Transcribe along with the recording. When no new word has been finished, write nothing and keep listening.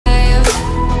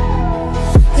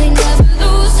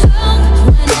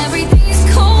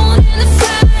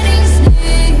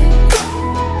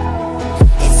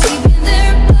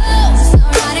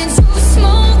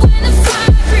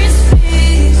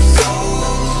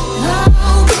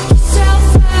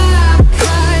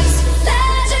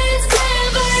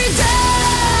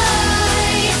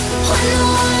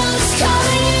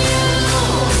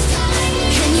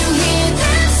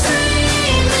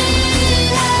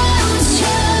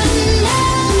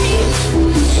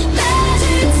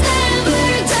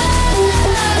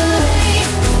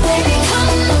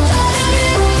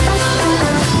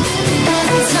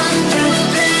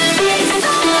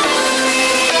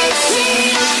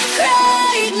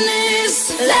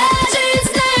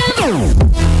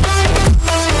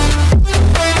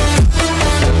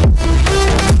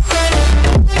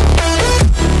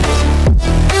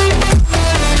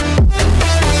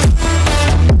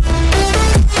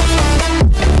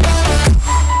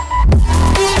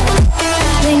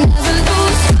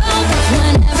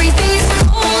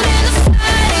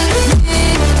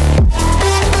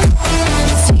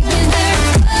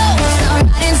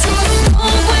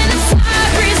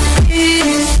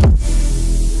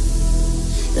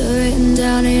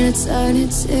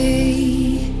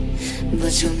eternity,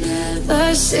 but you'll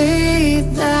never see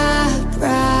the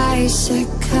price it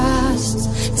costs.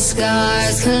 The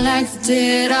scars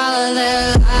collected all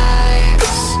their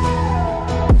lives.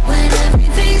 When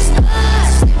everything's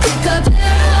lost, they pick up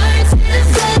their hearts and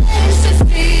face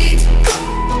defeat.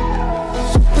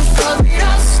 Before it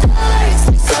all starts,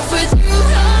 they suffer through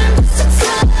harm just to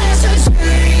touch a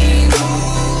dream.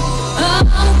 Oh,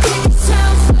 pick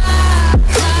yourself up,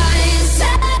 'cause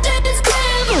sadness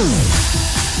never.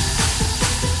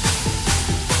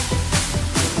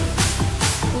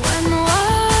 When the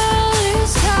world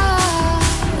is calling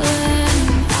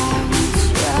out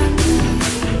your name,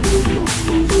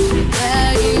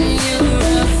 begging you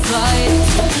to fight.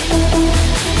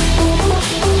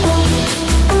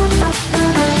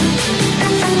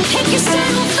 Pick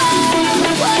yourself up,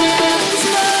 once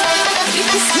more. Pick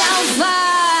yourself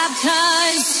up,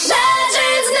 'cause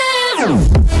legends never.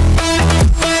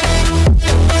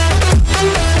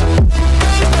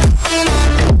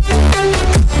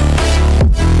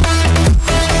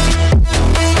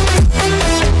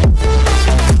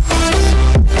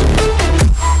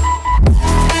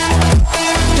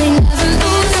 They never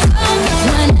lose hope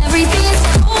when everything's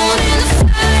cold and the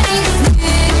fighting's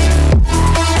near.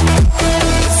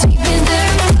 Sweeping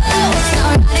their clothes,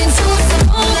 not right into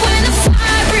smoke when the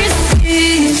fire is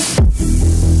fierce.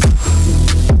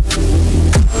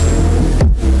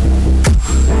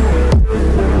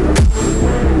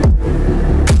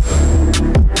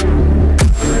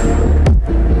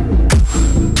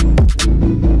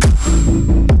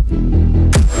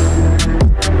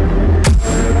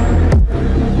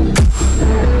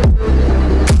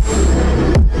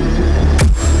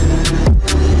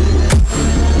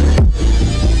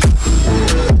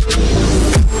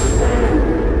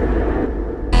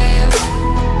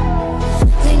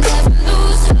 They never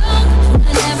lose hope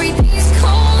when everything's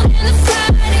cold and the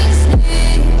fighting's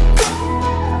near.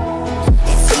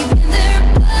 It's sweeping their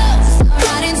clothes, not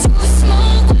right into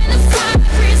smoke when the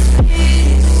fire is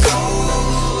fierce.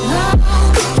 Oh,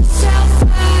 pick yourself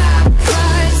up,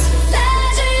 'cause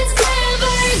legends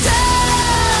never die.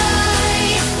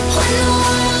 When the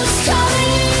world's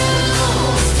calling you,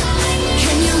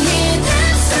 can you hear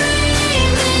them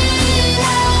screaming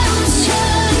out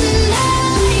your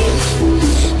name?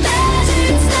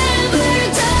 Legends never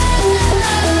die.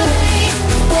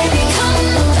 They become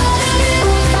a part of you.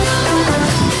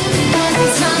 Every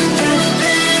time you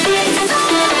breathe,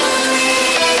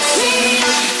 reaching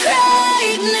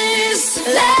greatness.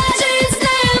 Legends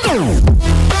never.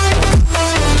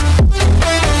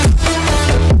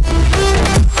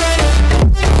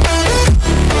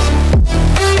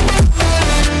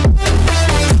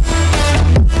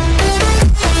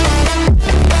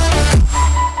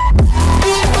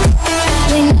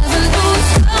 They never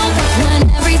lose hope when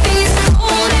everything's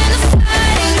cold and the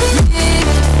fighting's near.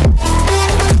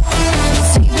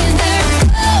 Sweeping their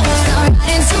clothes, not right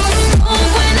into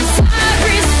smoke when the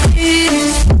fire is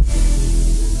fierce.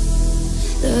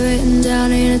 They're written down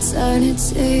in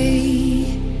eternity,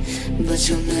 but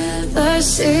you'll never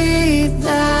see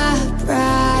the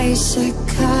price it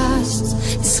costs.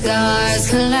 The scars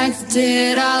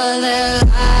collected all their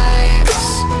lives.